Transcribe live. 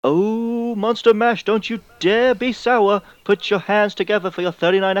Monster Mash, don't you dare be sour. Put your hands together for your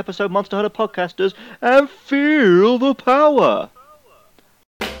 39-episode Monster Hunter podcasters and feel the power.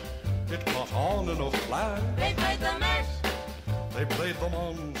 It caught on in a flash. They played the mash. They played the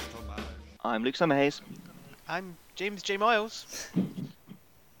Monster Mash. I'm Luke Summerhays. I'm James J. Miles.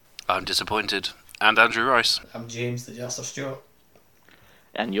 I'm Disappointed. And Andrew Rice. I'm James the Jester Stewart.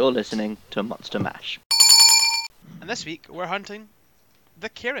 And you're listening to Monster Mash. And this week we're hunting the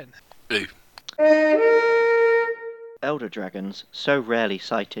Kirin. Ooh. Elder dragons, so rarely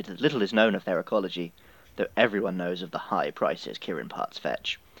sighted that little is known of their ecology, though everyone knows of the high prices Kirin parts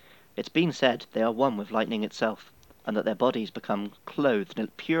fetch. It's been said they are one with lightning itself, and that their bodies become clothed in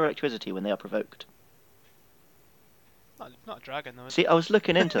pure electricity when they are provoked. Not a dragon though. See, I was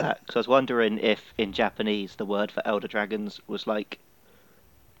looking into that, because I was wondering if in Japanese the word for elder dragons was like,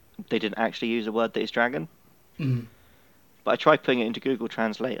 they didn't actually use a word that is dragon. Mm. But I tried putting it into Google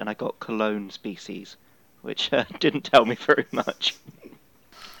Translate and I got cologne species, which didn't tell me very much.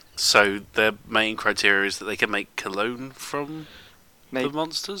 So their main criteria is that they can make cologne from the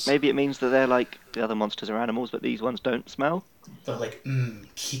monsters? Maybe it means that they're like the other monsters are animals, but these ones don't smell. They're like,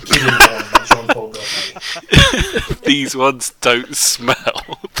 Kirin, like John Paul got. These ones don't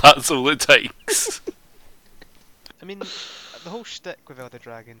smell. That's all it takes. I mean, the whole shtick with elder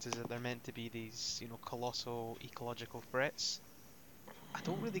dragons is that they're meant to be these, colossal ecological threats. I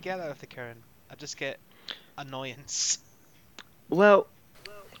don't really get that with the Kirin. I just get annoyance. Well,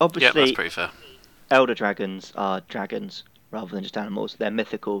 obviously, Yeah, that's pretty fair. elder dragons are dragons rather than just animals. They're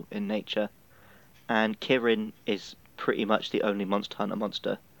mythical in nature, and Kirin is pretty much the only Monster Hunter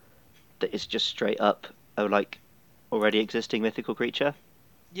monster that is just straight up already existing mythical creature.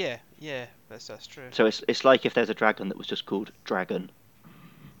 Yeah, that's true. So it's like if there's a dragon that was just called Dragon.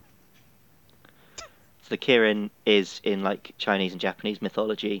 So the Kirin is in like Chinese and Japanese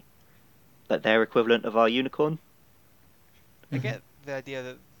mythology, like their equivalent of our unicorn. I get the idea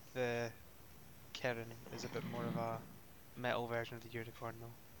that the Kirin is a bit more of a metal version of the unicorn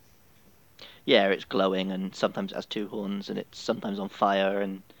though. Yeah, it's glowing and sometimes it has two horns and it's sometimes on fire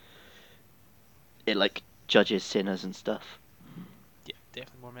and it like judges sinners and stuff. Yeah,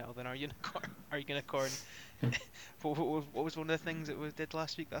 definitely more metal than our unicorn. Our unicorn. What was one of the things that we did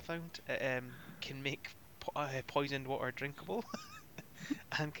last week that I found? It can make poisoned water drinkable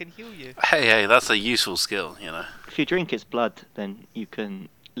and can heal you. Hey, that's a useful skill, If you drink its blood, then you can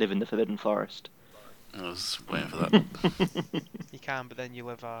live in the Forbidden Forest. I was waiting for that. You can, but then you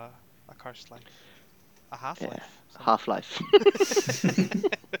live a cursed life. A half-life. Yeah, half-life.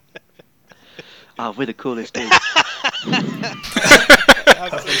 We're the coolest dudes.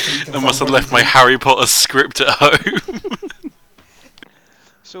 I must have left my Harry Potter script at home.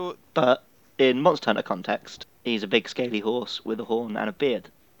 But in Monster Hunter context, he's a big scaly horse with a horn and a beard.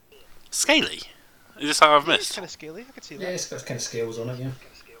 Scaly? Is this how I've It's missed? kind of scaly, I could see that. Yeah, it's got kind of scales on it, yeah.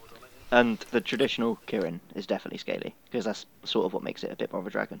 And the traditional Kirin is definitely scaly, because that's sort of what makes it a bit more of a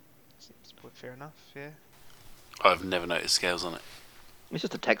dragon. Seems fair enough, yeah. I've never noticed scales on it. It's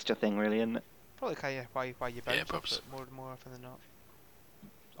just a texture thing, really, isn't it? Probably kind of why you bounce props. it more often than not.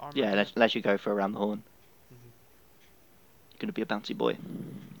 Armor. Yeah, unless you go for around the horn. Mhm. You're going to be a bouncy boy.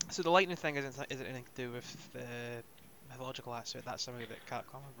 So the lightning thing isn't anything to do with the mythological aspect. That's something that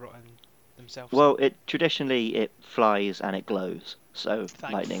Capcom have brought in themselves. Well, traditionally it flies and it glows, so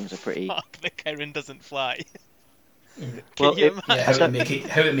Thank lightning's a pretty... Fuck, the Kirin doesn't fly. Mm. Can Well, you it- imagine? Yeah,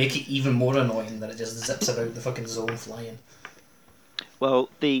 how it make it even more annoying that it just zips about the fucking zone flying. Well,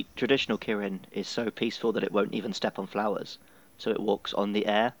 the traditional Kirin is so peaceful that it won't even step on flowers, so it walks on the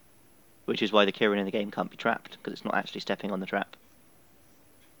air, which is why the Kirin in the game can't be trapped, because it's not actually stepping on the trap.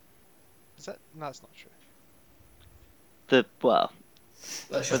 Is that? No, that's not true. The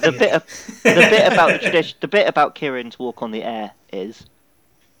The bit about the tradition, the bit about Kirin's walk on the air is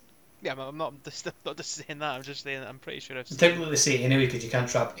Yeah, I'm not just saying that. I'm just saying that I'm pretty sure I've seen. Technically they say anyway because you can't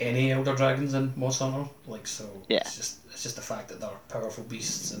trap any elder dragons in Monster Hunter. Yeah. It's just the fact that they're powerful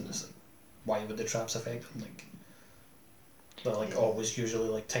beasts and it's, why would the traps affect them? They're always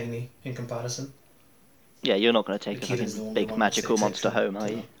usually tiny in comparison. yeah, you're not going to take The a Kirin's the fucking only big one magical that's monster exceptional home, are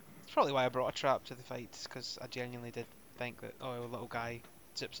to you? that. It's probably why I brought a trap to the fights, because I genuinely did think that a little guy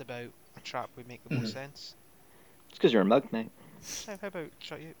zips about, a trap would make the most sense. It's because you're a mug, mate. So how about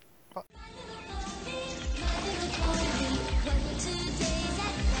shut you? What?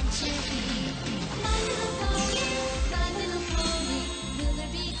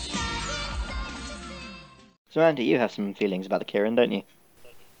 So Andy, you have some feelings about the Kirin, don't you?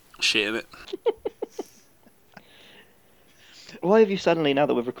 Shit in it. Why have you suddenly, now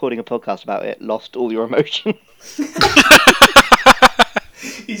that we're recording a podcast about it, lost all your emotion?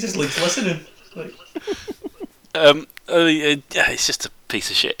 He's just like listening. Like, yeah, it's just a piece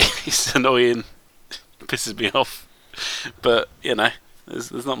of shit. It's annoying, pisses me off. But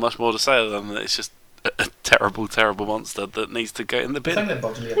there's not much more to say other than that it's just a terrible, terrible monster that needs to go in the the bin. thing that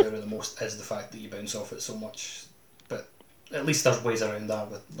bugs me about it the most is the fact that you bounce off it so much. But at least there's ways around that.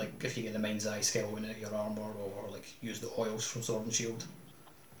 With like if you get the mind's eye skeleton into your armor, or like use the oils from Sword and Shield.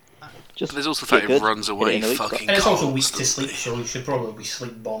 Just But there's also the fact it runs away fucking And it's also weak to constantly. sleep, so you should probably be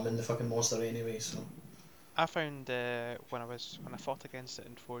sleep bombing the fucking monster anyway. So I found when I fought against it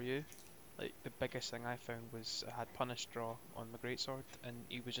in 4U, like the biggest thing I found was I had punish draw on my greatsword, and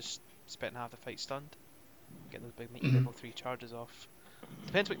he was just spending half the fight stunned, getting those big meaty level 3 charges off.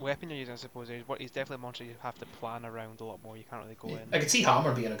 Depends what weapon you're using, I suppose. He's definitely a monster you have to plan around a lot more. You can't really go in. I could see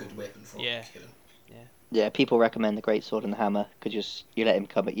hammer being a good weapon for Yeah. Kirin. Yeah, people recommend the greatsword and the hammer because you let him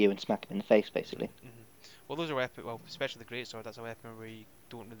come at you and smack him in the face, basically. Well, those are weapons. Well, especially the greatsword. That's a weapon where you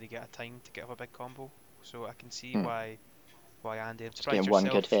don't really get a time to get up a big combo. So I can see why Andy. I'm surprised getting one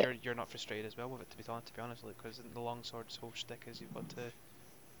good yourself. hit. You're not frustrated as well with it. To be honest, because the longsword's whole shtick is you've got to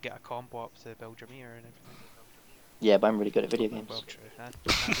get a combo up to build your meter and everything. Yeah, but I'm really good at video games. Well, true.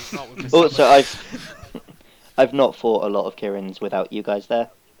 Andy's not with Also, I've not fought a lot of Kirins without you guys there.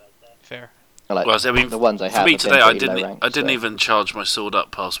 Fair. Like, Well, I mean, the ones I for have me have been today, pretty low ranked, I didn't so- even charge my sword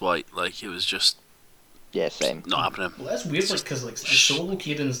up past white. Like it was just Yeah, same. not happening. Well, that's weird, like, because like the solo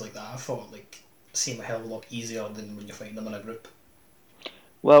Kirins like that, I thought like seem a hell of a lot easier than when you find them in a group.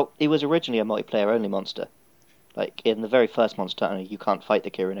 Well, he was originally a multiplayer-only monster. Like, in the very first Monster Hunter, you can't fight the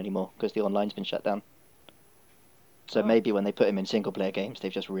Kirin anymore because the online's been shut down. So maybe when they put him in single-player games,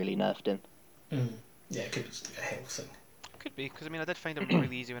 they've just really nerfed him. Yeah, it could be like a health thing. Could be, because I mean I did find him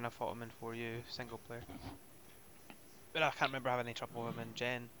really easy when I fought him in 4U single player. But I can't remember having any trouble with him in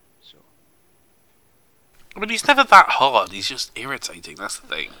Gen. So. I mean, he's never that hard. He's just irritating. That's the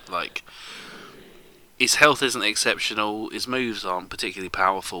thing. Like, his health isn't exceptional. His moves aren't particularly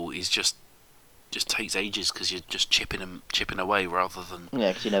powerful. He's just takes ages because you're just chipping away rather than Yeah,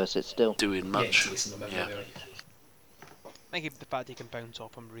 because he never sits still. doing much. Yeah, chasing them Yeah. everywhere. I think the fact he can bounce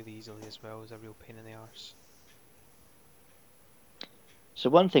off him really easily as well is a real pain in the arse. So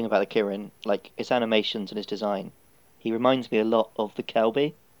one thing about the Kirin, like his animations and his design, he reminds me a lot of the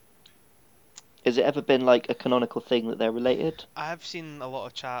Kelby. Has it ever been like a canonical thing that they're related? I have seen a lot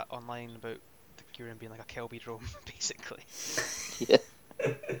of chat online about the Kirin being like a Kelby drone, basically. Yeah.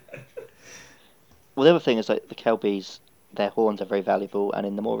 Well, the other thing is like the Kelbys, their horns are very valuable, and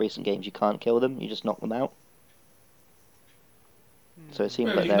in the more recent games you can't kill them; you just knock them out. So it seems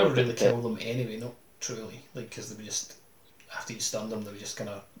Well, like you they're can a never bit really kill them anyway, not truly, like because they would just after you stun them, they would just kind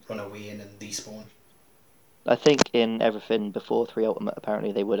of run away and then despawn. I think in everything before 3 Ultimate,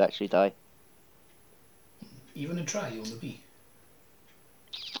 apparently they would actually die. Even in try on the Wii,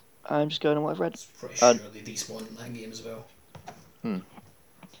 I'm just going on what I've read. it's pretty sure they despawn in that game as well.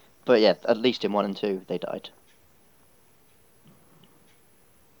 But yeah, at least in 1 and 2 they died.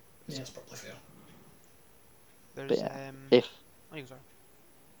 Yeah, that's probably fair. There's But yeah, Oh, you go, sorry.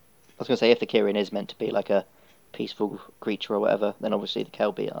 I was going to say, if the Kirin is meant to be like a peaceful creature or whatever, then obviously the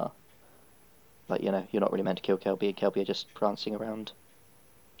Kelby are. Like, you know, you're not really meant to kill Kelby, and Kelby are just prancing around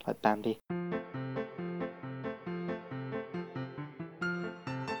like Bambi.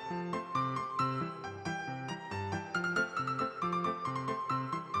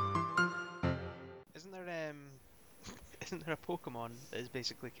 Isn't there isn't there a Pokemon that is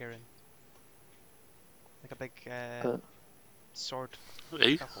basically Kirin? Like a big sword, Who?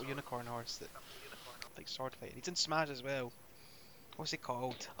 like a unicorn horse that like sword fight. He's in Smash as well. What's it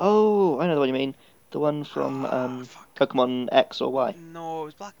called? Oh, I know the one you mean. The one from Fuck. Pokemon X or Y. No, it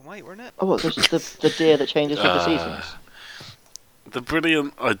was black and white, wasn't it? Oh, what? The deer that changes with the seasons. The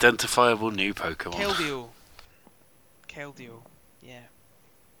brilliant identifiable new Pokemon. Keldeo. Yeah.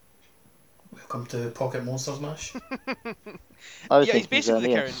 Welcome to Pocket Monsters Mash. I was Yeah, he's thinking basically the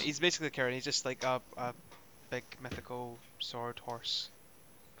Xerneas. Kirin. He's basically the Kirin. He's just like a big mythical sword horse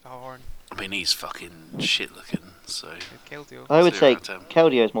with a horn. I mean, he's fucking shit looking. So Keldeo. I would say Zero out of 10.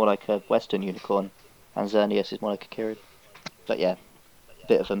 Keldeo is more like a Western unicorn, and Xerneas is more like a Kirin. But yeah, a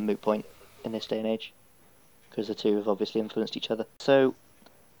bit of a moot point in this day and age, because the two have obviously influenced each other. So,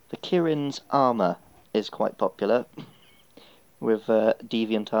 the Kirin's armour is quite popular with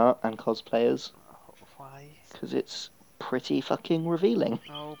DeviantArt and cosplayers, Why? because it's pretty fucking revealing.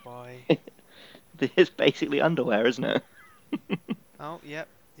 Oh boy. It's basically underwear, isn't it? Oh, yep,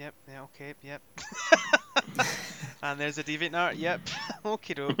 yeah, okay, yep. And there's a DeviantArt, yep.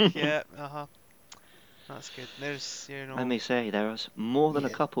 Okie doke, yep, That's good. There's, I may say, there is more than a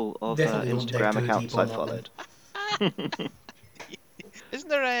Yeah, couple of definitely don't dig Instagram too accounts deep on I've that followed. Isn't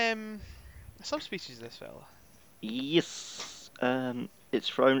there subspecies of this fella? Yes. It's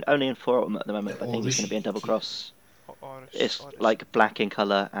from only in 4 at the moment, but I think he's going to be in double Rishi cross. Or It's like black in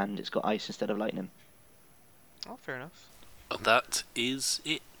colour and it's got ice instead of lightning. Oh, fair enough. That is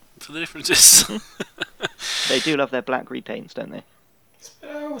it for the differences. They do love their black repaints, don't they?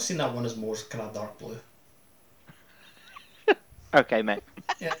 I've always seen that one as more kind of dark blue. Okay, mate.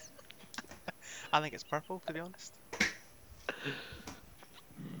 Yeah. I think it's purple, to be honest.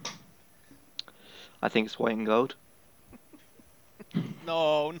 I think it's white and gold.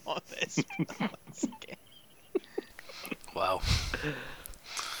 No, not this. Okay. Wow.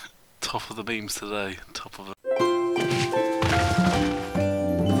 Top of the beams today. Top of it.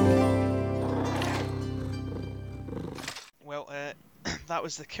 Well, that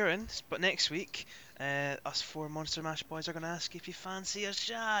was the Kirin, but next week, us 4 Monster Mash boys are going to ask if you fancy a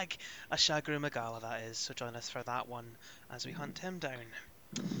shag. A Shagru Magala, that is, so join us for that one as we hunt him down.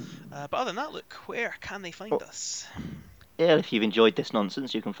 But other than that, look, where can they find us? Yeah, if you've enjoyed this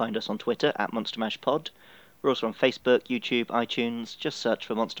nonsense, you can find us on Twitter at Monster Mash Pod. We're also on Facebook, YouTube, iTunes. Just search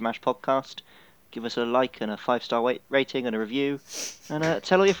for Monster Mash Podcast. Give us a like and a 5-star rating and a review, and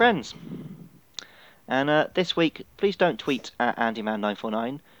tell all your friends. And this week, please don't tweet at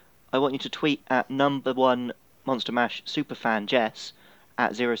AndyMan949. I want you to tweet at #1 Monster Mash superfan Jess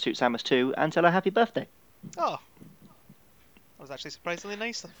at ZeroSuitSamus2 and tell her happy birthday. Oh, that was actually surprisingly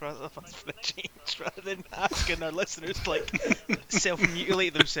nice for the change, rather than asking our listeners to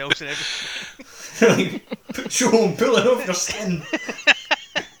self-mutilate themselves and everything. Show them pulling off your skin.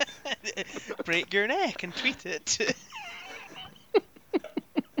 Break your neck and tweet it.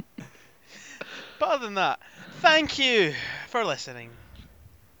 But other than that, thank you for listening.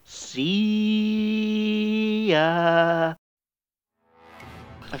 See ya.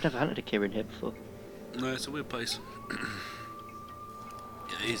 I've never hunted a Kirin here before. No, it's a weird place.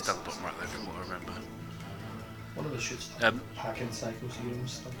 Yeah, he's down the bottom right there from what I remember. One of us should hack in cycles here and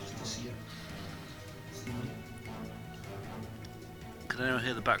stuff just to see it. Can anyone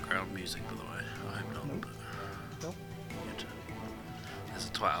hear the background music, by the way? I hope not. No. But No. good. There's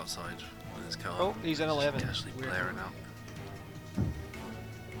a twat outside with his car. Oh, he's in 11. Casually Weird. blaring out.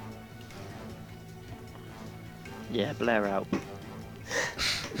 Yeah, Blair out.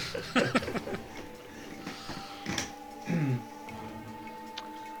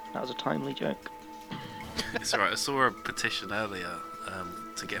 That was a timely joke. It's alright, I saw a petition earlier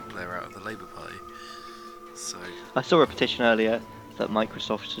to get Blair out of the Labour Party. So, I saw a petition earlier that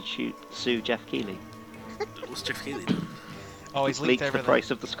Microsoft should sue Jeff Keighley. what's Jeff Keighley done? Oh, he's leaked Leaked the everything.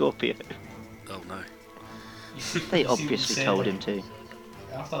 price of the Scorpio. Oh no. They You see what obviously you told said? him to.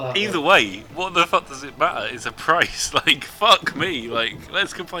 After that, Either way, what the fuck does it matter? It's a price. Like, fuck me. Like,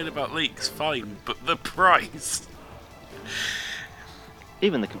 let's complain about leaks, fine, but the price.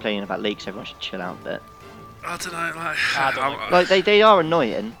 Even the complaining about leaks, everyone should chill out a bit. I don't know. Like, I don't like Like they are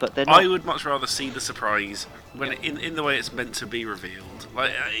annoying, but they're not. I would much rather see the surprise when in the way it's meant to be revealed.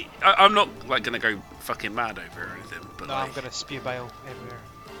 Like, I'm not like gonna go fucking mad over it or anything, but No, like, I'm gonna spew bile everywhere.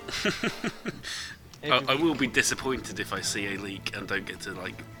 I will be disappointed if I see a leak and don't get to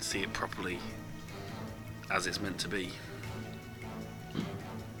like see it properly as it's meant to be.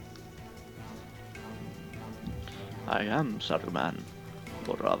 I am Saruman,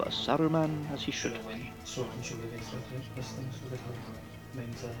 or rather Saruman as he should. win. So can show the extraterrestrial this thing so they have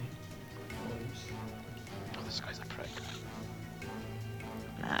mind's eye. Volumes. Oh, this guy's a prick.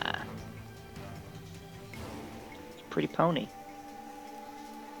 Nah. It's a pretty pony.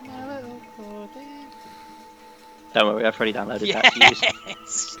 My little pony. Don't worry, I've already downloaded that to use.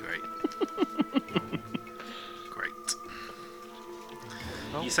 Yes. Great. Great.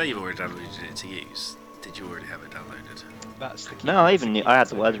 Oh, You say you've already downloaded it to use. Did you already have it downloaded? that's the key. No, I That's even the knew, key. I had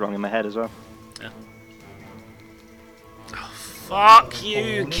the words wrong in my head as well. Oh, fuck Oh,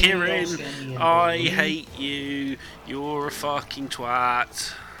 you, no, Kirin! Skinny and I Bony. hate you. You're a fucking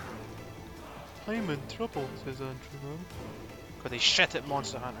twat. I'm in trouble, says Andrew. Because they shit at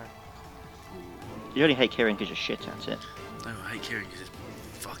Monster Hunter. You only hate Kirin because you're shit at it. No, I hate Kirin because it's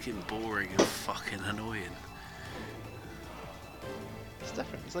fucking boring and fucking annoying. It's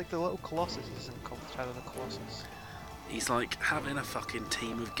different. It's like the little Colossus isn't called Shadow of the Colossus. He's like having a fucking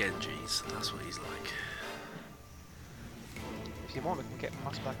team of Genjis. That's what he's like. If you want, we can get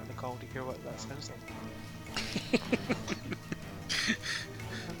Mus back on the call to hear what that sounds like.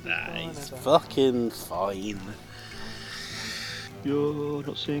 Nah, he's fucking fine. You're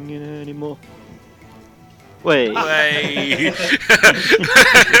not singing anymore. Wait. Wait.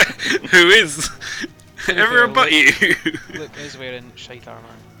 Who is? Everyone but you. Luke is wearing shite armour.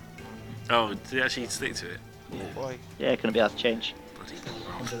 Oh, did he actually stick to it? Oh boy. Yeah, gonna be able to change. Bloody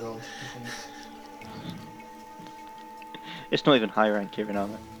moron. 100 odd defense. It's not even high rank Kirin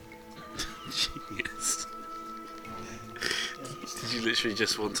armor. Genius. Did you literally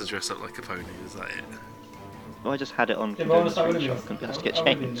just want to dress up like a pony? Is that it? Well, I just had it on Yeah, from but doing honest, the I would have been, screenshot. Couldn't be asked to get I would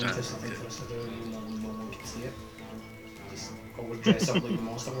have been changed. interested in for us to do it even though no one could see it. Just always dress up like the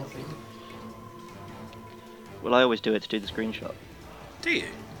monster war fighting. Well, I always do it to do the screenshot. Do you?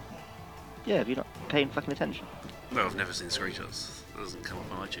 Yeah, have you not paying fucking attention? No, I've never seen screenshots. It doesn't come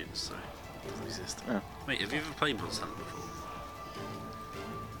up on iTunes, so it doesn't exist. Oh. Mate, have you ever played Monster Hunter before?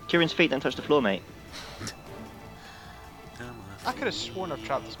 Kirin's feet don't touch the floor, mate. I could have sworn I've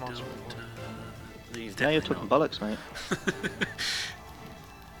trapped this monster before. Now you're talking bollocks, mate.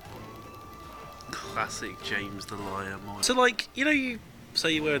 Classic James the Liar mod. So, like, you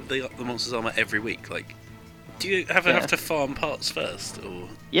say you wear the monster's armour every week, like, do you have to farm parts first, or...?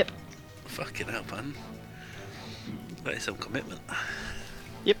 Yep. Fucking hell, man. That is some commitment.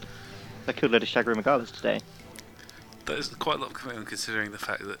 Yep. I killed a load of Shagru Magalas today. That is quite a lot of commitment considering the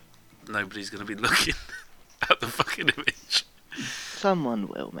fact that nobody's going to be looking at the fucking image. Someone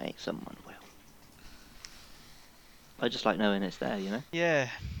will, mate. Someone will. I just like knowing it's there, Yeah,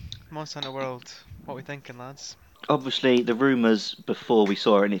 Monster Hunter World. What are we thinking, lads? Obviously, the rumours before we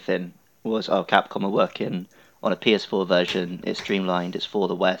saw anything was, Capcom are working on a PS4 version. It's streamlined. It's for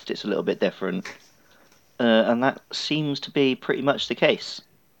the West. It's a little bit different. And that seems to be pretty much the case.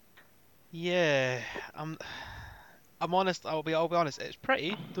 Yeah, I'm honest. I'll be honest. It's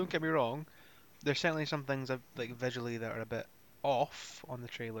pretty. Don't get me wrong. There's certainly some things like visually that are a bit off on the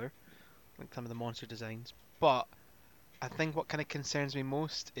trailer, like some of the monster designs. But I think what kind of concerns me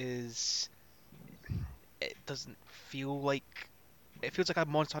most is it doesn't feel like it feels like a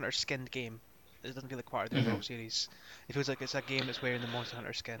Monster Hunter skinned game. It doesn't feel like part of the overall series. It feels like it's a game that's wearing the Monster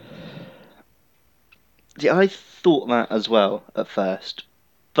Hunter skin. See, I thought that as well at first,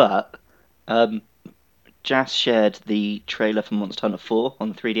 but Jas shared the trailer for Monster Hunter 4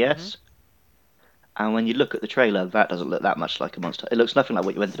 on the 3DS, and when you look at the trailer, that doesn't look that much like a Monster. It looks nothing like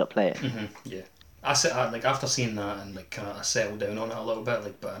what you ended up playing. Yeah. Like after seeing that and like kind of settled down on it a little bit,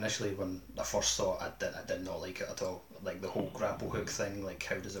 like, but initially when I first saw it, I did not like it at all. Like the whole grapple hook thing, like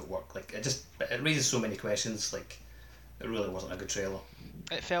how does it work? Like it raises so many questions. Like it really wasn't a good trailer.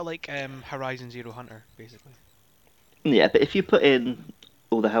 It felt like Horizon Zero Hunter, basically. Yeah, but if you put in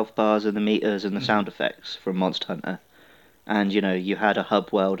all the health bars and the meters and the sound effects from Monster Hunter, and you had a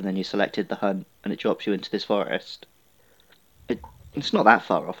hub world and then you selected the hunt and it drops you into this forest, it's not that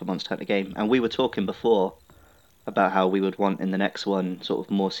far off a Monster Hunter game. And we were talking before about how we would want in the next one sort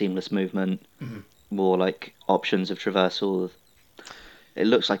of more seamless movement, more like options of traversal. It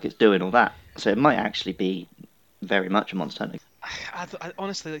looks like it's doing all that, so it might actually be very much a Monster Hunter. I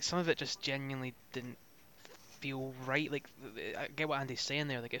honestly, like, some of it just genuinely didn't feel right. Like, I get what Andy's saying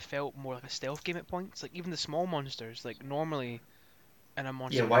there. Like, it felt more like a stealth game at points. Like, even the small monsters, like, normally in a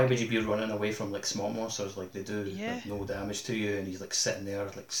monster. Yeah, why would you be running away from like small monsters like they do, Yeah. like no damage to you, and he's like sitting there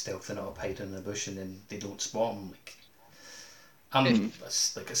like stealthing up, hiding in the bush, and then they don't spot him. Like,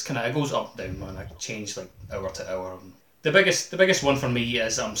 it's kind of it goes up down, man. I change like hour to hour. And the biggest one for me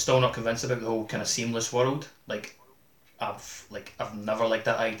is I'm still not convinced about the whole kind of seamless world. Like, I've never liked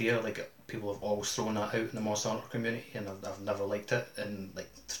that idea. Like people have always thrown that out in the Monster Hunter community, and I've never liked it. And like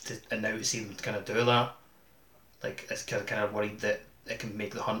and now to see them kind of do that, like it's kind of worried that it can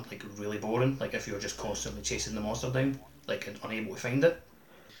make the hunt like really boring. Like if you're just constantly chasing the monster down, like and unable to find it.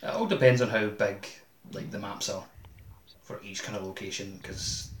 It all depends on how big like the maps are for each kind of location,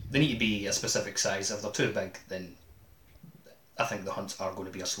 because they need to be a specific size. If they're too big, then I think the hunts are going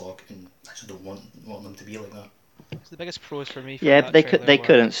to be a slog, and I just don't want them to be like that. So the biggest pros for me. Yeah, but they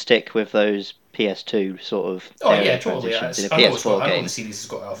couldn't stick with those PS2 sort of Totally. transitions in a I know PS4 I know game. the series has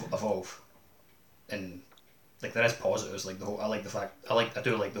got to evolve, and like there is positives. Like the whole, I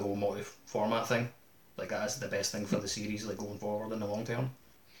do like the whole multi-format thing. Like that is the best thing for the series, like going forward in the long term.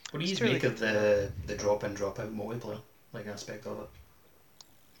 What do you make of the drop in, drop out multiplayer like aspect of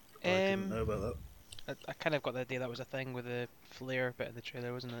it? I didn't know about that. I kind of got the idea that was a thing with the flare bit in the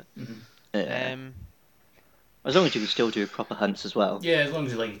trailer, wasn't it? Yeah. As long as you can still do proper hunts as well. Yeah, as long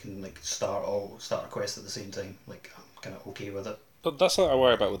as you can like start a quest at the same time, like I'm kind of okay with it. But that's what I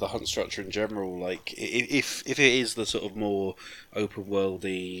worry about with the hunt structure in general. Like, if it is the sort of more open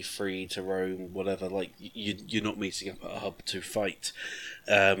worldy, free to roam, whatever, like you're not meeting up at a hub to fight.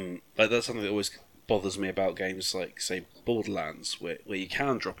 Like that's something that always bothers me about games like, say, Borderlands, where you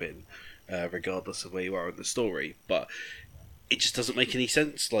can drop in, regardless of where you are in the story, but it just doesn't make any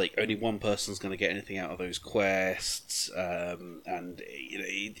sense. Like, only one person's going to get anything out of those quests, and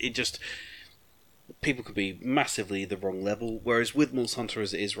it just. people could be massively the wrong level. Whereas with Monster Hunter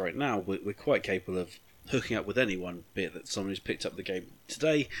as it is right now, we're quite capable of hooking up with anyone, be it that someone who's picked up the game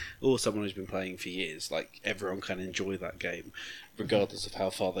today or someone who's been playing for years. Like, everyone can enjoy that game, regardless of how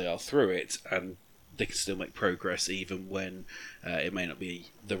far they are through it, and they can still make progress even when it may not be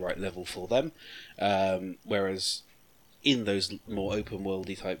the right level for them. Whereas in those more open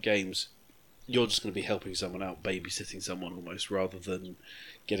worldy type games, you're just going to be helping someone out, babysitting someone almost, rather than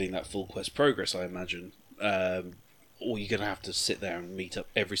getting that full quest progress, I imagine. Or you're going to have to sit there and meet up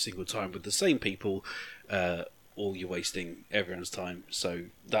every single time with the same people, or you're wasting everyone's time. So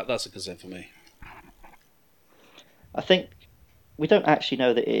that's a concern for me. I think we don't actually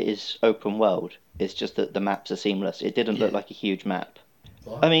know that it is open world. It's just that the maps are seamless. It didn't look Yeah. like a huge map.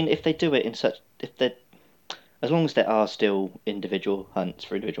 Well, I mean, if they do it in such, if they, as long as there are still individual hunts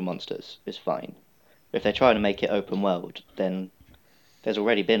for individual monsters, it's fine. If they're trying to make it open world, then there's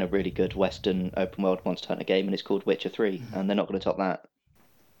already been a really good Western open world Monster Hunter game, and it's called Witcher 3, and they're not going to top that.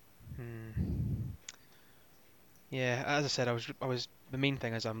 Yeah, as I said, I was the main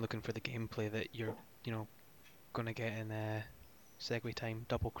thing is I'm looking for the gameplay that you're, gonna get in Segue Time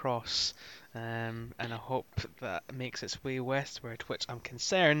Double Cross, and I hope that makes its way westward, which I'm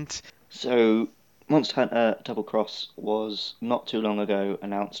concerned. So, Monster Hunter Double Cross was not too long ago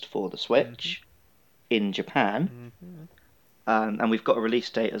announced for the Switch in Japan, Hmm. and we've got a release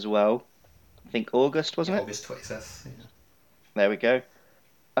date as well. I think August, wasn't it? August 25th. Yeah. There we go.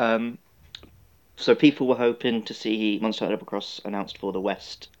 Um, so people were hoping to see Monster Hunter Double Cross announced for the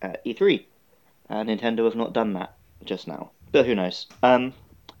West at E3, and Nintendo have not done that just now. But who knows?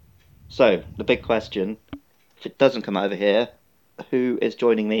 So the big question: if it doesn't come over here, who is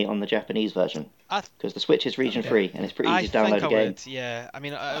joining me on the Japanese version? I Because the Switch is region Okay. free, and it's pretty I easy to download think a I game. would, yeah. I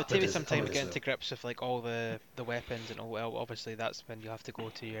mean, it would take me some time to get into grips with like all the weapons and all. Well, obviously that's when you have to go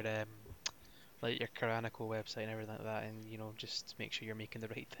to your like your Tyrannical website and everything like that, and just make sure you're making the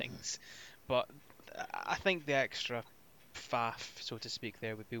right things. But I think the extra faff, so to speak,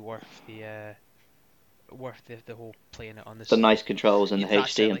 there would be worth the whole playing it on The this. nice controls and Yeah, the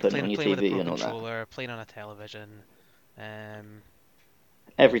that's HD it. and Like putting it on your playing with a TV pro and all that. controller, playing on a television. Um,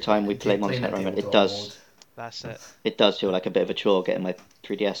 Every Playing time we in, play playing Monster in Hunter, it tabletop mode. does that's it. it does feel like a bit of a chore getting my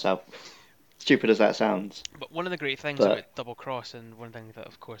 3DS out. Stupid as that sounds, But one of the great things about but Double Cross, and one thing that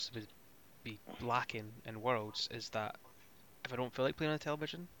of course would be lacking in Worlds, is that if I don't feel like playing on a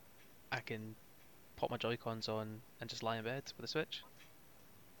television, I can pop my Joy-Cons on and just lie in bed with a Switch.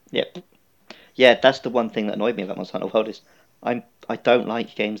 yep, yeah, that's the one thing that annoyed me about Monster Hunter World is I don't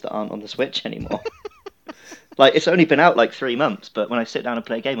like games that aren't on the Switch anymore. Like, it's only been out like 3 months, but when I sit down and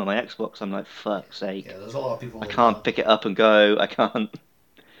play a game on my Xbox, I'm like, fuck's sake, Yeah, there's a lot of people I like can't that. pick it up and go. I can't.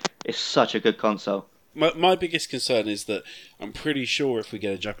 It's such a good console. My biggest concern is that I'm pretty sure if we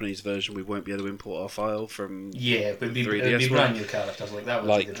get a Japanese version, we won't be able to import our file from Yeah, it would be 3DS brand one. new characters. Like that would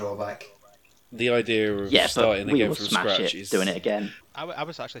Like, be the drawback. the idea of Yeah, but starting we again will from smash scratch it doing is it again. I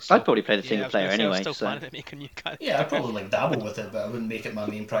was actually I'd still, probably play the yeah, I single was going player to say I was anyway. still So planning to make a new character. Yeah, I'd probably like dabble with it, but I wouldn't make it my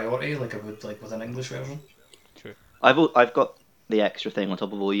main priority like I would like with an English version. True. I've got the extra thing on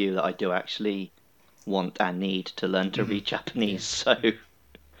top of all you that I do actually want and need to learn to read Japanese. So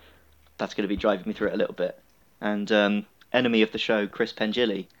that's going to be driving me through it a little bit. And enemy of the show, Chris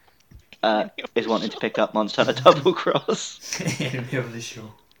Pengilly, is wanting to pick up Monster Hunter Double Cross. Enemy of the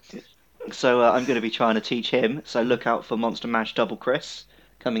show. So I'm going to be trying to teach him. So look out for Monster Mash Double Chris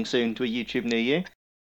coming soon to a YouTube near you.